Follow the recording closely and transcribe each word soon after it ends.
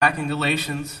Back in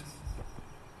Galatians,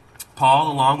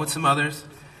 Paul, along with some others,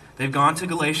 they've gone to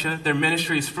Galatia. Their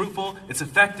ministry is fruitful. It's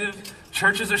effective.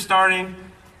 Churches are starting.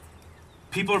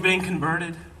 People are being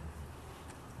converted.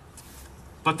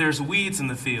 But there's weeds in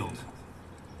the field.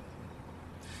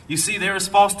 You see, there was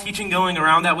false teaching going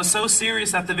around that was so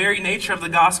serious that the very nature of the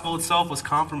gospel itself was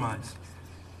compromised.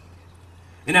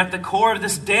 And at the core of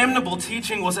this damnable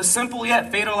teaching was a simple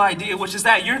yet fatal idea, which is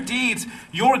that your deeds,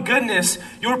 your goodness,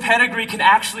 your pedigree can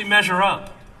actually measure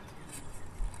up.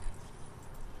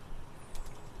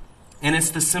 And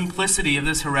it's the simplicity of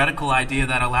this heretical idea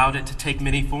that allowed it to take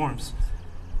many forms.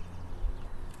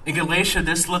 In Galatia,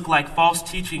 this looked like false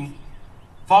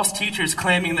teachers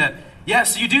claiming that,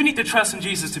 yes, you do need to trust in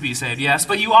Jesus to be saved, yes,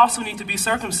 but you also need to be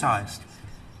circumcised.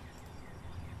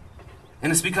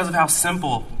 And it's because of how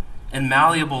simple and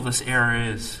malleable this error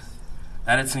is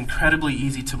that it's incredibly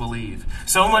easy to believe.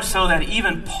 So much so that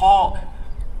even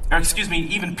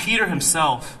Peter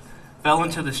himself fell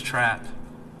into this trap.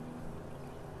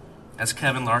 As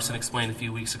Kevin Larson explained a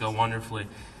few weeks ago wonderfully.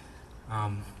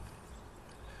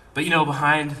 But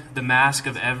behind the mask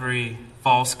of every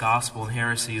false gospel and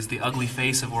heresy is the ugly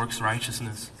face of works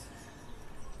righteousness.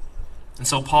 And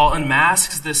so Paul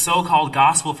unmasks this so-called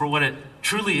gospel for what it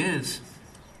truly is.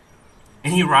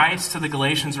 And he writes to the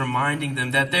Galatians reminding them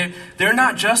that they're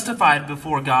not justified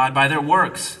before God by their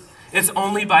works. It's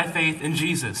only by faith in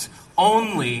Jesus.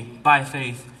 Only by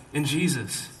faith in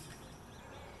Jesus.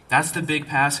 That's the big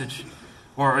passage,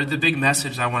 or the big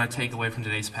message I want to take away from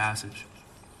today's passage.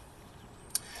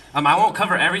 I won't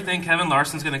cover everything. Kevin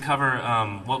Larson's going to cover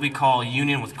what we call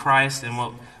union with Christ and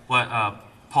what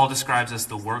Paul describes as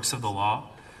the works of the law.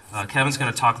 Kevin's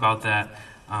going to talk about that.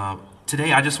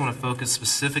 Today, I just want to focus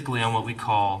specifically on what we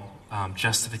call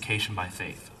justification by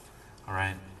faith. All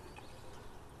right?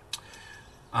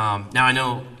 Now, I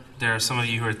know there are some of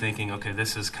you who are thinking, okay,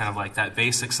 this is kind of like that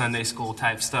basic Sunday school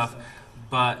type stuff,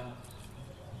 but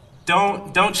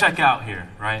don't check out here,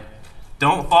 right?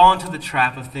 Don't fall into the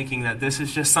trap of thinking that this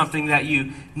is just something that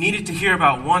you needed to hear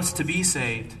about once to be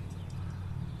saved.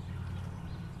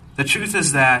 The truth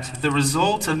is that the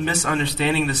result of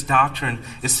misunderstanding this doctrine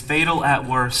is fatal at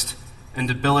worst and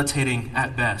debilitating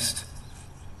at best.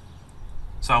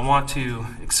 So I want to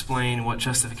explain what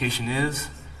justification is.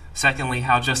 Secondly,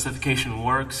 how justification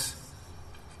works.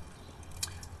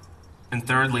 And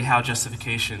thirdly, how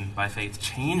justification by faith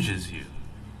changes you.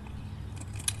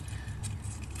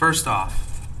 First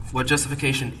off, what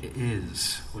justification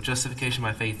is, what justification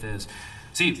by faith is.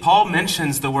 See, Paul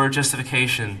mentions the word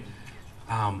justification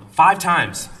 5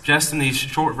 times just in these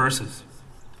short verses.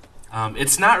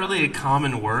 It's not really a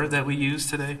common word that we use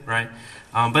today, right?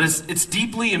 But it's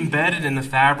deeply embedded in the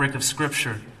fabric of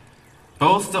Scripture.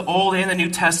 Both the Old and the New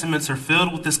Testaments are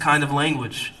filled with this kind of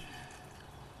language.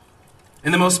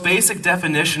 And the most basic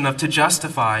definition of to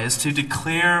justify is to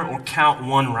declare or count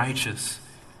one righteous.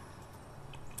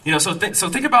 So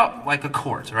think about like a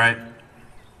court, right?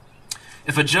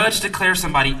 If a judge declares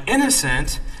somebody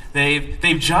innocent,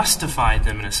 they've justified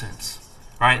them in a sense,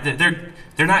 right?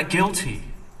 They're not guilty.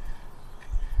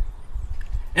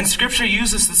 And Scripture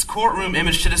uses this courtroom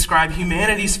image to describe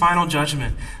humanity's final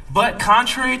judgment. But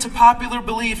contrary to popular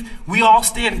belief, we all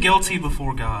stand guilty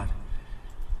before God.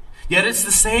 Yet it's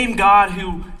the same God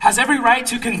who has every right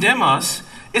to condemn us.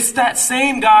 It's that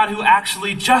same God who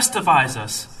actually justifies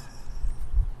us.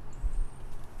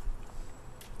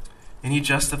 And He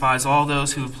justifies all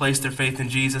those who have placed their faith in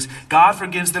Jesus. God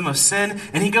forgives them of sin,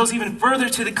 and He goes even further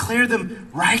to declare them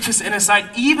righteous in His sight,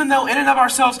 even though in and of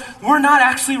ourselves we're not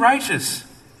actually righteous.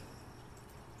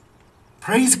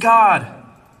 Praise God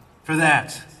for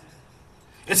that.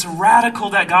 It's radical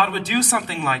that God would do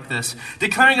something like this,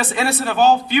 declaring us innocent of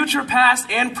all future, past,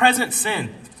 and present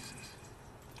sin,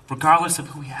 regardless of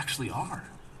who we actually are.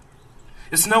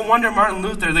 It's no wonder Martin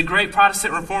Luther, the great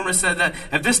Protestant reformer, said that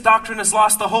if this doctrine is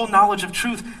lost, the whole knowledge of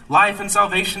truth, life, and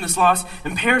salvation is lost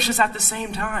and perishes at the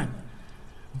same time.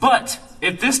 But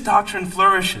if this doctrine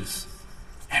flourishes,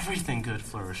 everything good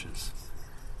flourishes.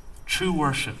 True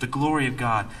worship, the glory of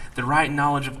God, the right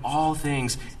knowledge of all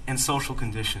things and social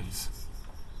conditions.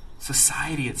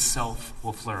 Society itself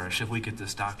will flourish if we get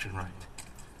this doctrine right.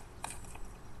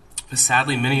 But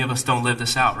sadly, many of us don't live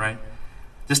this out, right?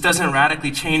 This doesn't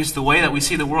radically change the way that we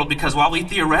see the world, because while we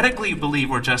theoretically believe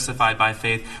we're justified by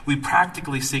faith, we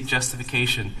practically seek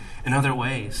justification in other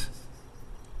ways,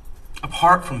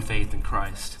 apart from faith in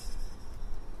Christ.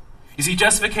 You see,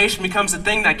 justification becomes the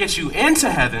thing that gets you into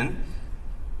heaven,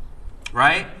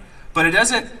 right? But it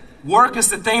doesn't work as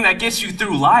the thing that gets you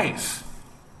through life.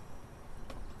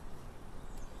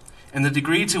 And the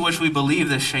degree to which we believe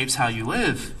this shapes how you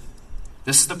live.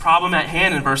 This is the problem at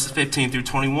hand in verses 15 through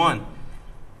 21. You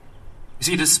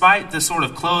see, despite the sort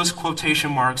of closed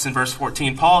quotation marks in verse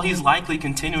 14, Paul, he's likely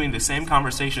continuing the same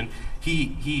conversation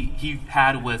he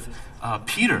had with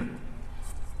Peter.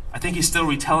 I think he's still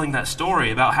retelling that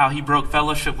story about how he broke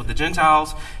fellowship with the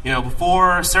Gentiles.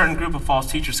 Before a certain group of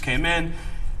false teachers came in,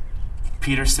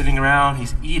 Peter's sitting around,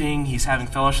 he's eating, he's having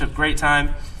fellowship, great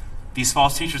time. These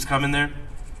false teachers come in there.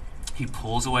 He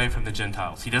pulls away from the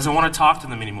Gentiles. He doesn't want to talk to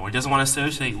them anymore. He doesn't want to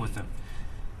associate with them.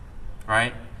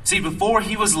 Right? See, before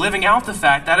he was living out the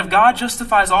fact that if God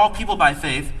justifies all people by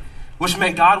faith, which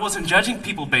meant God wasn't judging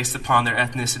people based upon their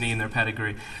ethnicity and their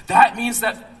pedigree, that means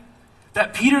that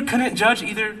Peter couldn't judge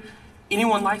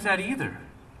anyone like that either.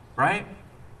 Right?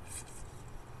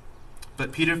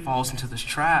 But Peter falls into this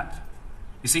trap.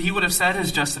 You see, he would have said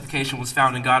his justification was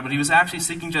found in God, but he was actually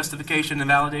seeking justification and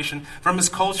validation from his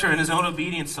culture and his own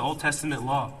obedience to Old Testament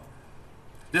law.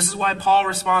 This is why Paul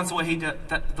responds the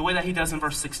way that he does in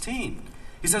verse 16.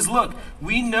 He says, look,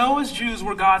 we know as Jews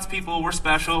we're God's people, we're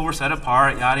special, we're set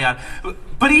apart, yada, yada.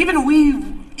 But even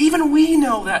we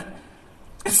know that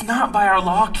it's not by our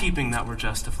law keeping that we're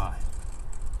justified.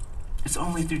 It's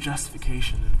only through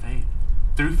justification and faith,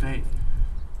 through faith.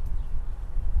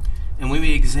 And when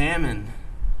we examine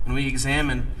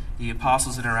the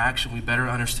apostles' interaction, we better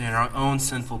understand our own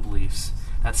sinful beliefs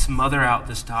that smother out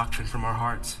this doctrine from our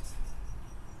hearts.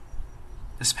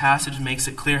 This passage makes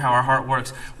it clear how our heart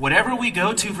works. Whatever we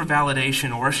go to for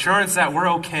validation or assurance that we're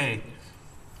okay,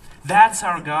 that's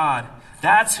our God.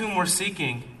 That's whom we're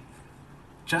seeking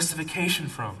justification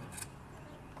from.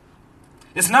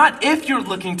 It's not if you're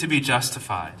looking to be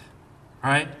justified,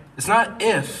 right? It's not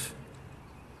if.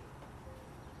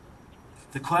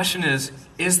 The question is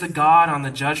the God on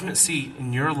the judgment seat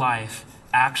in your life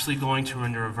actually going to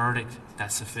render a verdict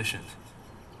that's sufficient?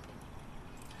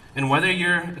 And whether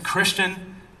you're a Christian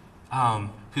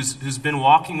who's been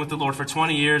walking with the Lord for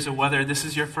 20 years, or whether this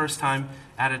is your first time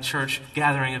at a church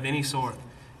gathering of any sort,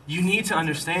 you need to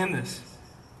understand this.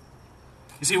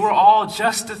 You see, we're all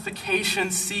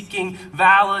justification-seeking,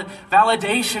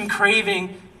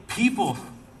 validation-craving people.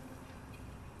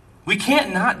 We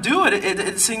can't not do it.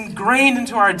 It's ingrained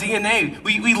into our DNA.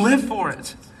 We live for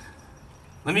it.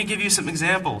 Let me give you some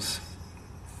examples.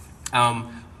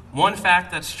 One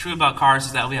fact that's true about cars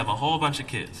is that we have a whole bunch of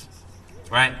kids,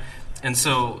 right? And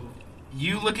so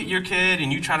you look at your kid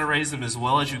and you try to raise them as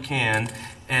well as you can.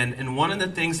 And one of the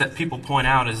things that people point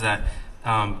out is that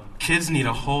kids need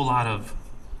a whole lot of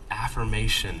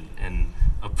affirmation and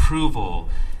approval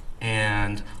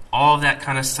and all of that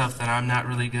kind of stuff that I'm not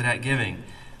really good at giving.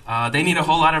 They need a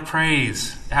whole lot of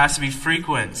praise. It has to be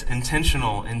frequent,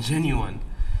 intentional, and genuine.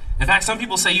 In fact, some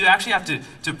people say you actually have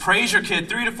to praise your kid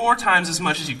 3 to 4 times as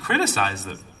much as you criticize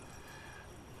them.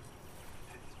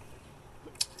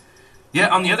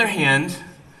 Yet, on the other hand,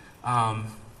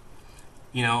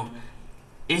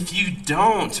 if you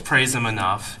don't praise them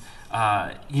enough,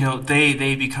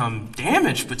 they become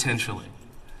damaged potentially.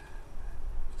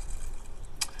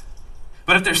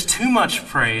 But if there's too much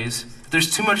praise, if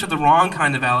there's too much of the wrong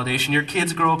kind of validation, your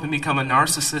kids grow up and become a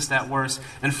narcissist at worst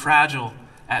and fragile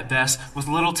at best, with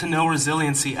little to no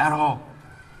resiliency at all.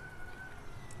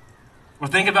 Or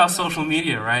think about social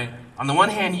media, right? On the one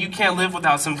hand, you can't live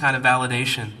without some kind of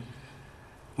validation.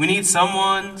 We need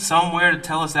someone, somewhere to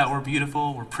tell us that we're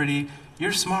beautiful, we're pretty,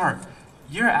 you're smart,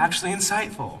 you're actually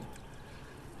insightful.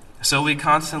 So we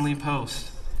constantly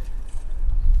post.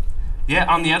 Yet,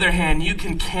 on the other hand, you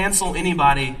can cancel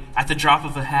anybody at the drop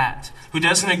of a hat who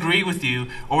doesn't agree with you,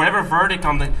 or whatever verdict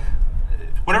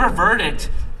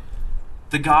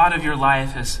the God of your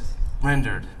life has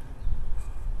rendered.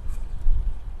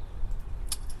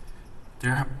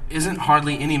 There isn't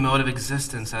hardly any mode of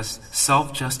existence as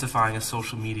self-justifying as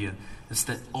social media. It's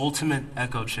the ultimate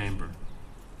echo chamber.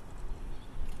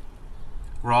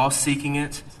 We're all seeking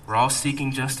it. We're all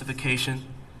seeking justification.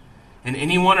 And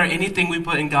anyone or anything we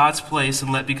put in God's place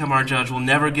and let become our judge will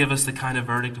never give us the kind of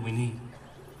verdict we need.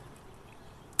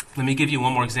 Let me give you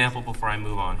one more example before I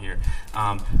move on here.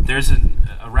 There's a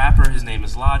rapper, his name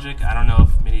is Logic. I don't know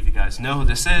if many of you guys know who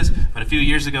this is, but a few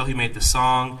years ago he made this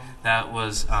song that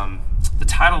was, the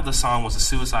title of the song was a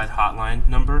Suicide Hotline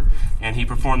number, and he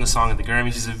performed the song at the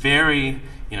Grammys. He's a very,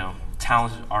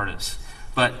 talented artist.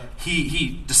 But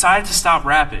he decided to stop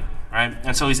rapping, right?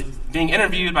 And so he's being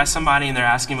interviewed by somebody, and they're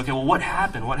asking him, okay, well, what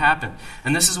happened? What happened?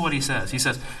 And this is what he says. He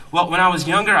says, well, when I was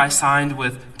younger, I signed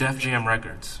with Def Jam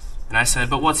Records. And I said,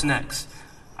 but what's next?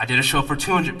 I did a show for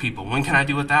 200 people. When can I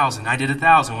do 1,000? I did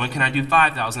 1,000. When can I do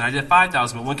 5,000? I did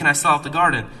 5,000. But when can I sell out the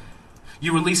Garden?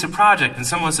 You release a project, and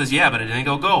someone says, yeah, but it didn't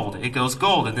go gold. It goes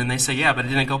gold. And then they say, yeah, but it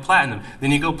didn't go platinum.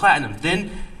 Then you go platinum.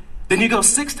 Then Then you go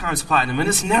 6 times platinum, and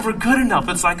it's never good enough.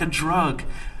 It's like a drug.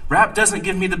 Rap doesn't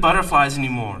give me the butterflies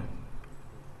anymore.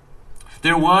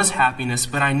 There was happiness,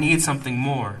 but I need something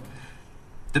more.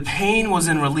 The pain was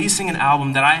in releasing an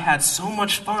album that I had so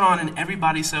much fun on and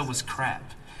everybody said was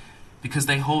crap because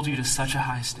they hold you to such a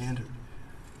high standard.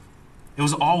 It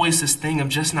was always this thing of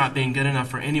just not being good enough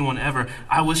for anyone ever.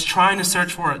 I was trying to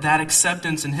search for that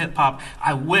acceptance in hip-hop.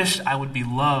 I wished I would be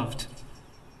loved.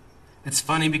 It's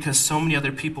funny because so many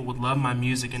other people would love my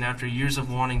music, and after years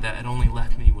of wanting that, it only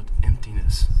left me with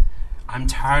emptiness. I'm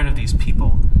tired of these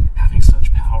people having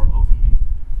such power over me.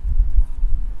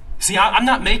 See, I'm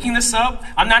not making this up.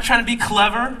 I'm not trying to be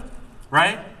clever,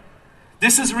 right?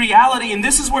 This is reality, and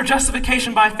this is where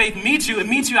justification by faith meets you. It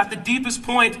meets you at the deepest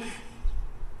point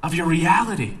of your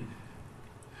reality.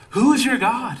 Who is your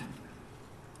God?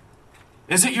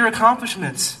 Is it your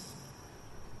accomplishments?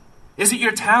 Is it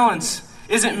your talents?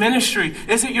 Is it ministry?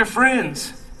 Is it your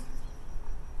friends?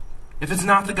 If it's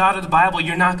not the God of the Bible,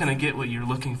 you're not going to get what you're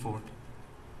looking for.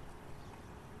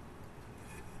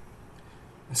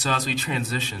 And so as we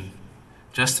transition,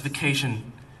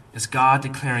 justification is God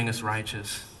declaring us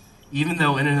righteous, even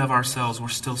though in and of ourselves we're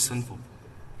still sinful.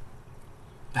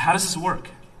 But how does this work?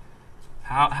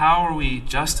 How are we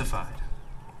justified?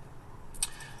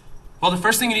 Well, the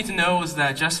first thing you need to know is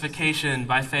that justification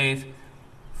by faith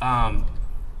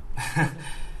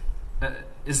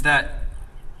is that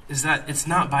it's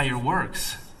not by your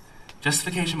works.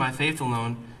 Justification by faith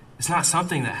alone is not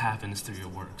something that happens through your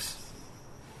works.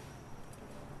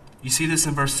 You see this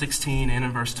in verse 16 and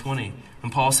in verse 20.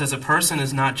 When Paul says a person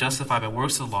is not justified by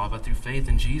works of the law, but through faith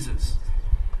in Jesus.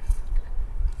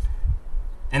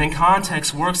 And in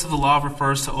context, works of the law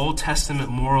refers to Old Testament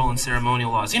moral and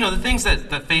ceremonial laws. You know, the things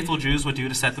that faithful Jews would do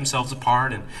to set themselves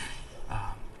apart and,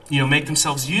 make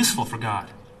themselves useful for God.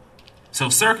 So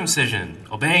circumcision,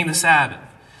 obeying the Sabbath,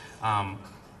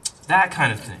 that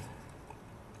kind of thing.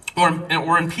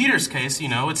 Or in Peter's case,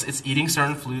 it's eating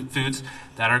certain foods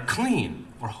that are clean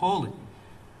or holy.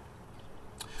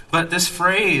 But this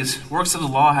phrase, works of the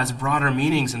law, has broader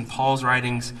meanings in Paul's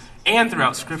writings and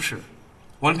throughout Scripture.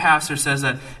 One pastor says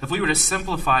that if we were to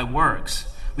simplify works,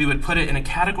 we would put it in a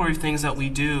category of things that we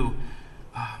do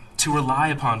to rely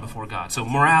upon before God. So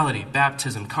morality,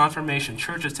 baptism, confirmation,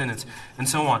 church attendance, and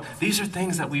so on. These are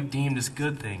things that we've deemed as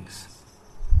good things.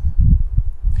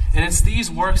 And it's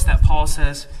these works that Paul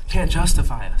says can't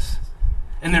justify us.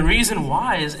 And the reason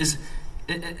why is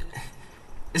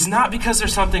not because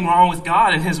there's something wrong with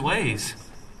God and his ways.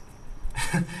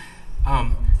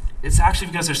 It's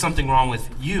actually because there's something wrong with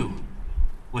you,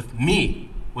 with me,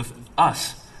 with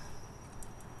us.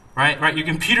 Right? Your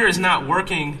computer is not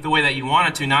working the way that you want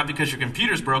it to, not because your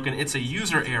computer's broken, it's a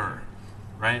user error.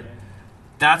 Right?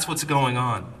 That's what's going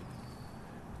on.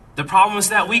 The problem is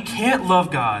that we can't love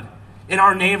God and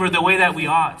our neighbor the way that we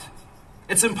ought.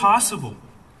 It's impossible.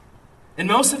 And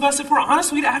most of us, if we're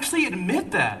honest, we'd actually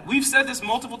admit that. We've said this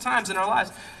multiple times in our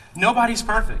lives. Nobody's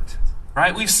perfect,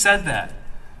 right? We've said that.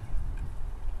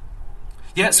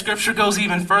 Yet Scripture goes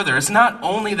even further. It's not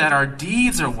only that our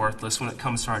deeds are worthless when it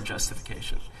comes to our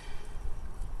justification.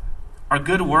 Our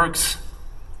good works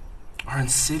are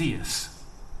insidious.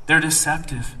 They're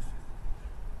deceptive.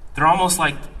 They're almost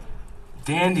like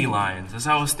dandelions, as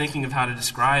I was thinking of how to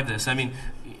describe this. I mean,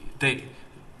 they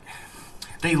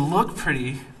look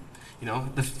pretty.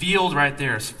 The field right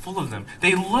there is full of them.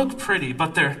 They look pretty,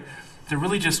 but they're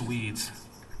really just weeds.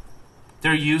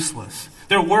 They're useless.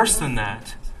 They're worse than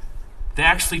that. They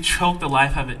actually choke the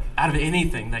life out of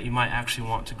anything that you might actually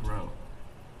want to grow.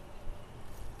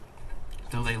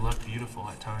 Though they look beautiful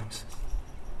at times.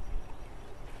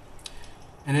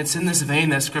 And it's in this vein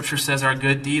that Scripture says our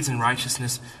good deeds and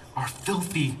righteousness are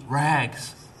filthy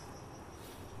rags.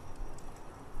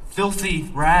 Filthy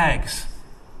rags.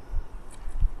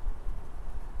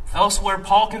 Elsewhere,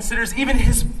 Paul considers even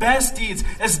his best deeds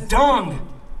as dung.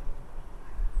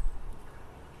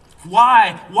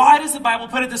 Why? Why does the Bible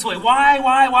put it this way?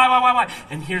 Why?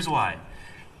 And here's why.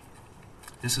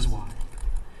 This is why.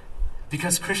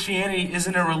 Because Christianity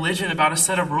isn't a religion about a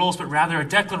set of rules, but rather a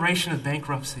declaration of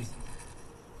bankruptcy.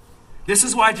 This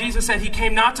is why Jesus said he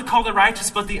came not to call the righteous,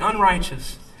 but the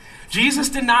unrighteous. Jesus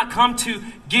did not come to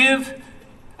give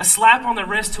a slap on the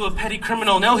wrist to a petty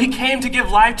criminal. No, he came to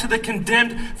give life to the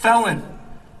condemned felon.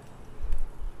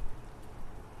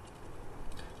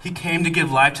 He came to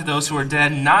give life to those who are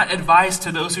dead, not advice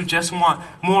to those who just want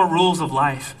more rules of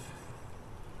life.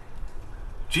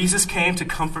 Jesus came to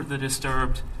comfort the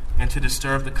disturbed and to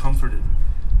disturb the comforted.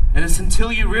 And it's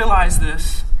until you realize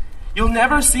this, you'll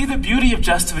never see the beauty of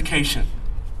justification.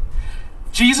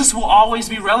 Jesus will always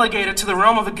be relegated to the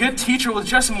realm of a good teacher with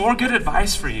just more good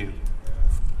advice for you.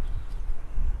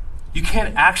 You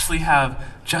can't actually have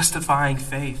justifying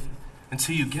faith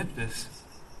until you get this.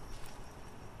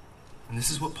 And this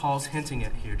is what Paul's hinting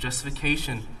at here.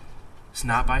 Justification is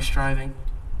not by striving.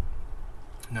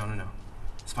 No.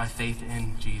 It's by faith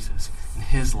in Jesus, in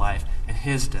his life, in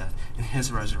his death, in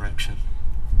his resurrection.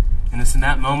 And it's in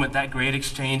that moment that great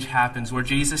exchange happens where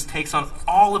Jesus takes on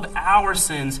all of our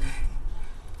sins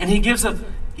and he gives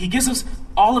us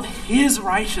all of his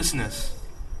righteousness.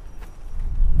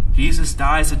 Jesus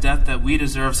dies a death that we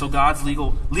deserve, so God's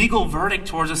legal verdict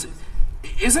towards us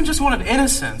isn't just one of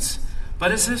innocence,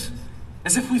 but as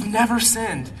if we've never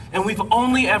sinned and we've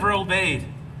only ever obeyed.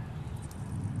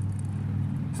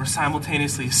 We're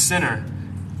simultaneously a sinner,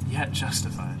 yet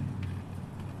justified.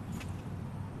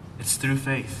 It's through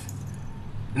faith.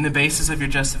 And the basis of your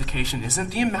justification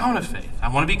isn't the amount of faith. I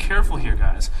want to be careful here,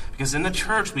 guys, because in the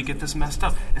church we get this messed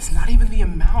up. It's not even the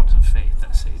amount of faith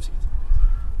that saves you.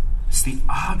 It's the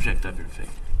object of your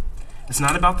faith. It's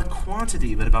not about the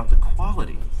quantity, but about the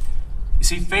quality. You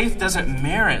see, faith doesn't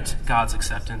merit God's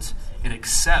acceptance. It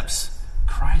accepts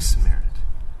Christ's merit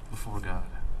before God.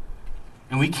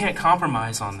 And we can't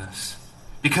compromise on this,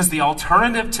 because the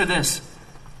alternative to this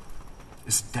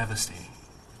is devastating.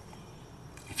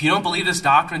 If you don't believe this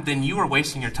doctrine, then you are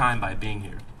wasting your time by being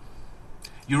here.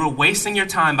 You are wasting your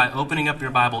time by opening up your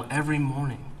Bible every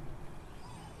morning.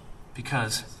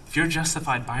 Because if you're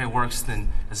justified by your works,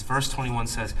 then, as verse 21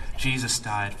 says, Jesus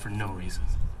died for no reason.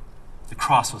 The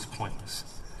cross was pointless.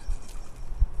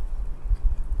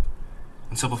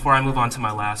 And so before I move on to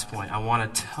my last point, I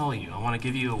want to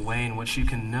give you a way in which you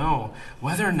can know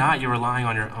whether or not you're relying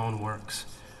on your own works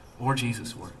or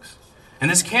Jesus' works. And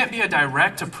this can't be a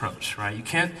direct approach, right? You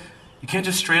can't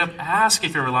just straight up ask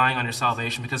if you're relying on your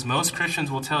salvation, because most Christians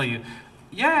will tell you,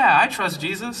 yeah, I trust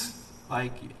Jesus.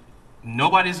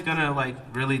 Nobody's going to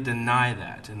really deny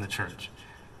that in the church,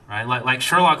 right? Like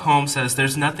Sherlock Holmes says,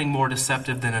 there's nothing more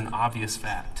deceptive than an obvious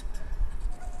fact.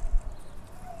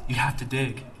 You have to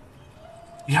dig.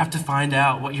 You have to find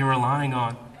out what you're relying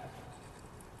on.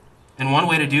 And one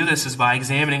way to do this is by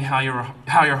examining how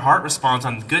your heart responds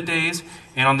on the good days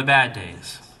and on the bad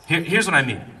days. Here's what I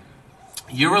mean.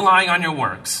 You're relying on your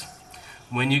works.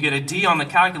 When you get a D on the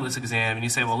calculus exam and you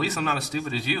say, well, at least I'm not as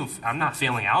stupid as you. I'm not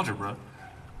failing algebra.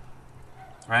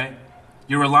 Right?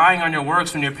 You're relying on your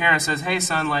works when your parent says, hey,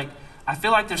 son, I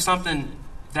feel like there's something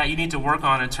that you need to work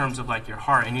on in terms of your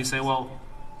heart. And you say, well,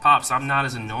 Pops, I'm not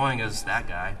as annoying as that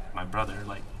guy, my brother.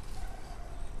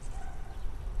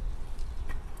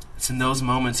 It's in those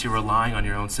moments you're relying on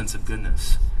your own sense of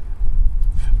goodness.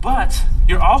 But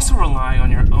you're also relying on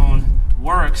your own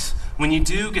works when you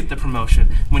do get the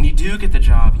promotion, when you do get the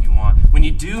job you want, when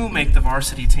you do make the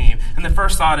varsity team. And the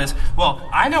first thought is, well,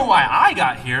 I know why I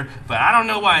got here, but I don't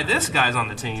know why this guy's on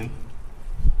the team.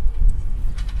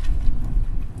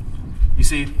 You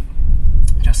see,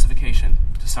 justification,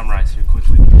 to summarize here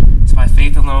quickly, it's by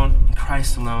faith alone, in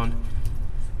Christ alone,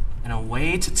 and a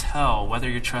way to tell whether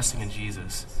you're trusting in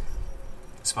Jesus.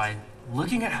 It's by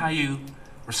looking at how you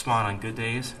respond on good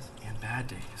days and bad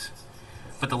days.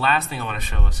 But the last thing I want to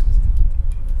show us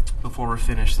before we're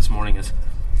finished this morning is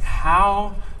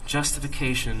how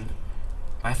justification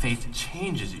by faith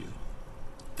changes you.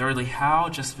 Thirdly, how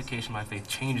justification by faith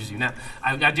changes you. Now,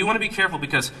 I do want to be careful,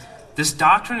 because this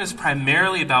doctrine is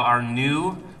primarily about our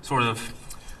new sort of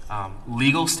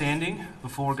legal standing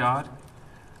before God.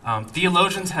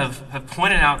 Theologians have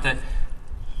pointed out that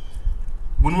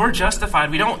when we're justified,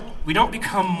 we don't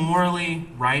become morally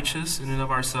righteous in and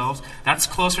of ourselves. That's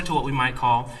closer to what we might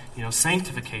call,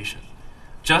 sanctification.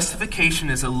 Justification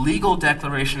is a legal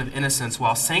declaration of innocence,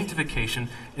 while sanctification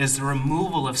is the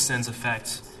removal of sin's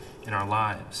effects in our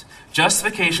lives.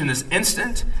 Justification is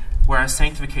instant, whereas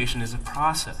sanctification is a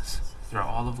process throughout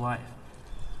all of life.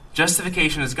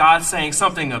 Justification is God saying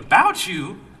something about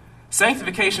you.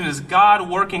 Sanctification is God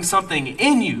working something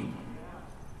in you.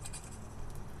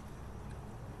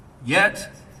 Yet,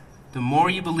 the more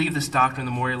you believe this doctrine,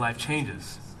 the more your life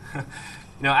changes.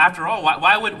 After all,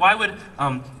 why would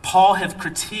Paul have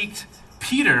critiqued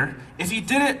Peter if he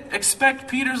didn't expect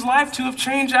Peter's life to have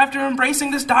changed after embracing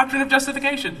this doctrine of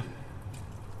justification?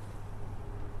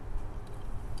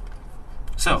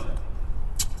 So,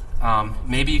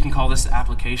 maybe you can call this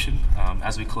application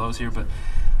as we close here, but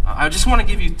I just want to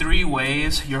give you 3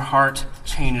 ways your heart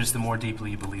changes the more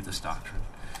deeply you believe this doctrine.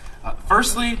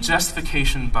 Firstly,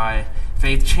 justification by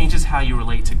faith changes how you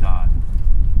relate to God.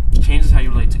 It changes how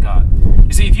you relate to God.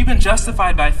 You see, if you've been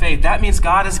justified by faith, that means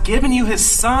God has given you his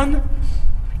Son,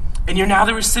 and you're now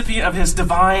the recipient of his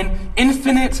divine,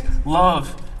 infinite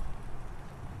love.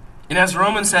 And as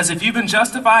Romans says, if you've been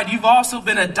justified, you've also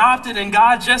been adopted, and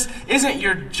God just isn't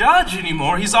your judge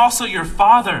anymore. He's also your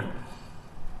Father.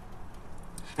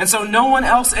 And so no one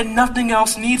else and nothing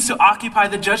else needs to occupy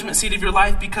the judgment seat of your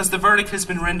life because the verdict has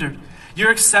been rendered.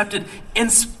 You're accepted in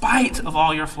spite of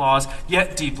all your flaws,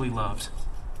 yet deeply loved.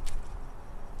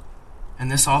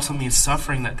 And this also means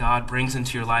suffering that God brings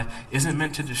into your life isn't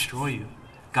meant to destroy you.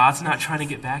 God's not trying to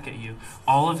get back at you.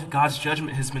 All of God's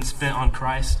judgment has been spent on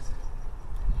Christ.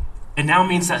 It now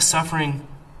means that suffering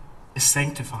is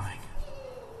sanctifying.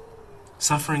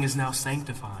 Suffering is now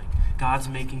sanctifying. God's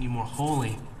making you more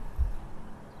holy.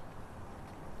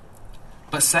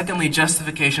 But secondly,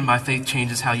 justification by faith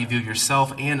changes how you view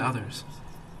yourself and others.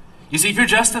 You see, if you're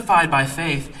justified by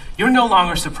faith, you're no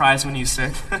longer surprised when you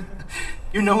sin.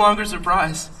 You're no longer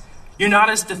surprised. You're not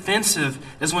as defensive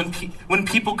as when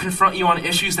people confront you on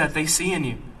issues that they see in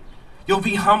you. You'll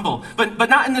be humble, but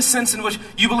not in the sense in which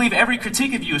you believe every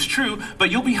critique of you is true,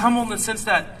 but you'll be humble in the sense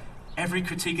that every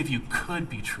critique of you could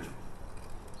be true.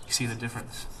 You see the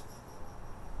difference?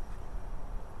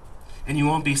 And you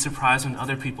won't be surprised when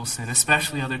other people sin,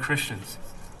 especially other Christians.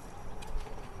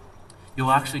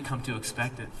 You'll actually come to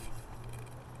expect it.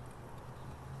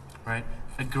 Right?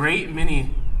 A great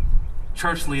many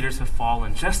church leaders have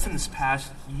fallen just in this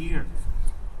past year.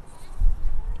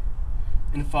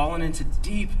 And fallen into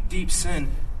deep, deep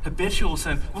sin, habitual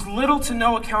sin, with little to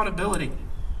no accountability.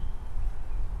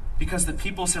 Because the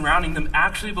people surrounding them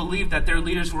actually believed that their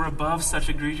leaders were above such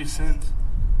egregious sins.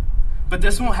 But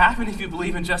this won't happen if you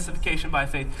believe in justification by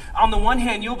faith. On the one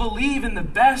hand, you'll believe in the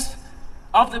best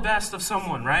of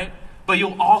someone, right? But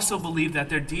you'll also believe that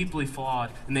they're deeply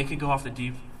flawed and they can go off the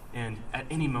deep end at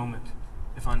any moment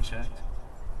if unchecked.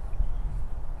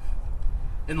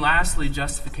 And lastly,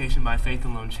 justification by faith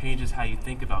alone changes how you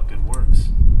think about good works,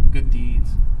 good deeds.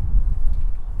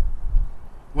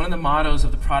 One of the mottos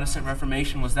of the Protestant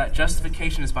Reformation was that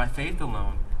justification is by faith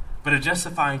alone, but a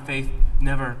justifying faith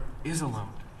never is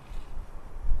alone.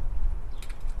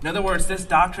 In other words, this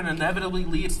doctrine inevitably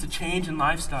leads to change in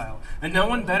lifestyle. And no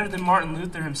one better than Martin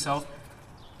Luther himself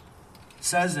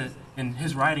says it in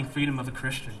his writing, Freedom of the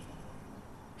Christian.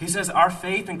 He says, our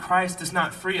faith in Christ does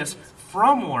not free us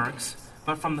from works,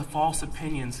 but from the false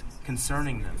opinions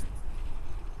concerning them.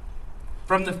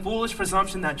 From the foolish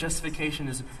presumption that justification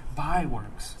is by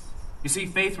works. You see,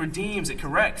 faith redeems, it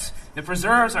corrects, it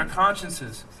preserves our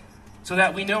consciences, so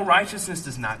that we know righteousness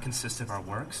does not consist of our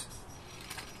works.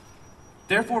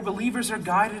 Therefore, believers are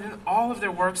guided in all of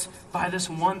their works by this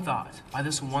one thought,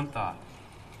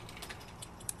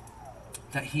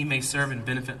 that he may serve and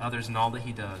benefit others in all that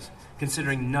he does,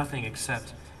 considering nothing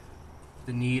except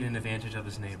the need and advantage of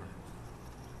his neighbor.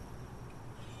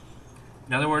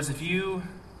 In other words, if you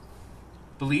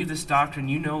believe this doctrine,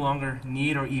 you no longer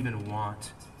need or even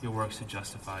want your works to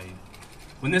justify you.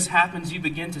 When this happens, you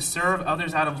begin to serve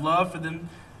others out of love for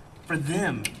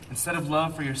them instead of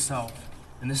love for yourself.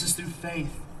 And this is through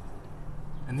faith.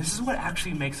 And this is what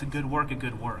actually makes a good work a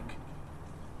good work.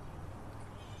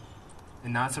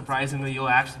 And not surprisingly, you'll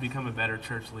actually become a better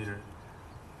church leader,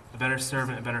 a better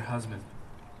servant, a better husband,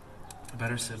 a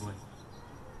better sibling.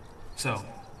 So,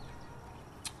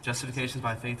 justification is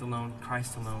by faith alone,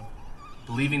 Christ alone.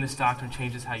 Believing this doctrine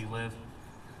changes how you live.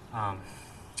 And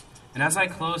as I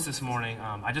close this morning,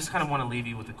 I just kind of want to leave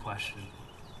you with a question.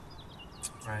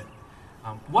 Right?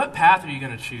 What path are you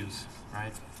going to choose?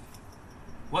 Right?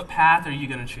 What path are you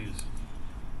going to choose?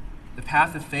 The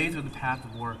path of faith or the path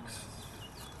of works?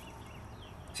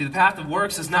 See, the path of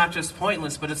works is not just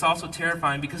pointless, but it's also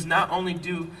terrifying because not only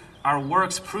do our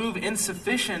works prove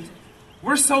insufficient,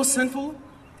 we're so sinful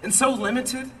and so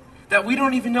limited that we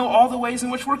don't even know all the ways in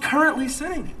which we're currently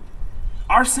sinning.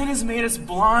 Our sin has made us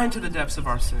blind to the depths of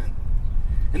our sin.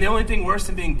 And the only thing worse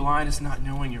than being blind is not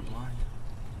knowing you're blind.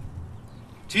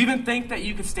 To even think that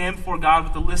you could stand before God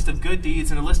with a list of good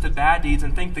deeds and a list of bad deeds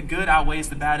and think the good outweighs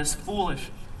the bad is foolish.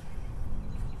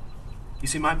 You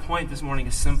see, my point this morning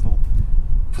is simple.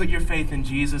 Put your faith in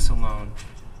Jesus alone,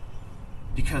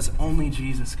 because only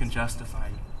Jesus can justify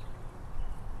you.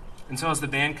 And so as the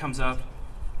band comes up,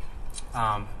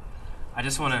 I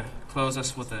just want to close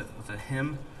us with a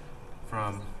hymn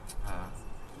from a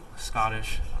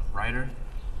Scottish writer.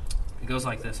 It goes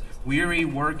like this. Weary,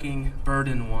 working,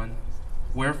 burden one,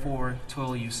 wherefore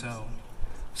toil you so?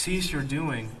 Cease your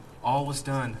doing, all was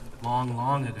done long,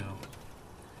 long ago.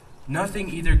 Nothing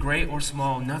either great or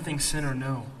small, nothing sin or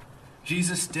no.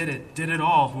 Jesus did it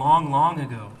all long, long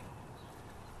ago.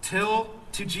 Till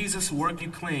to Jesus' work you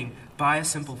cling by a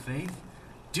simple faith,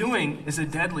 doing is a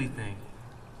deadly thing.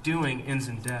 Doing ends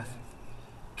in death.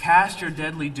 Cast your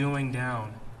deadly doing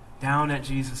down at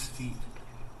Jesus' feet.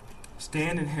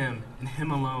 Stand in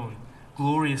Him alone,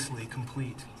 gloriously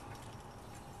complete.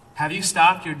 Have you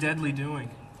stopped your deadly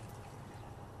doing?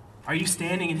 Are you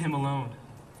standing in Him alone?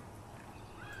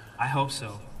 I hope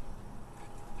so.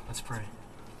 Let's pray.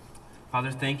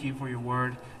 Father, thank you for your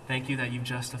word. Thank you that you've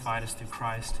justified us through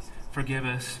Christ. Forgive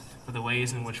us for the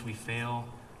ways in which we fail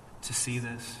to see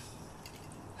this.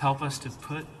 Help us to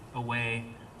put away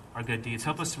our good deeds.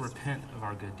 Help us to repent of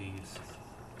our good deeds.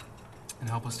 And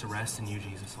help us to rest in you,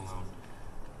 Jesus, alone.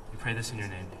 We pray this in your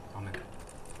name. Amen.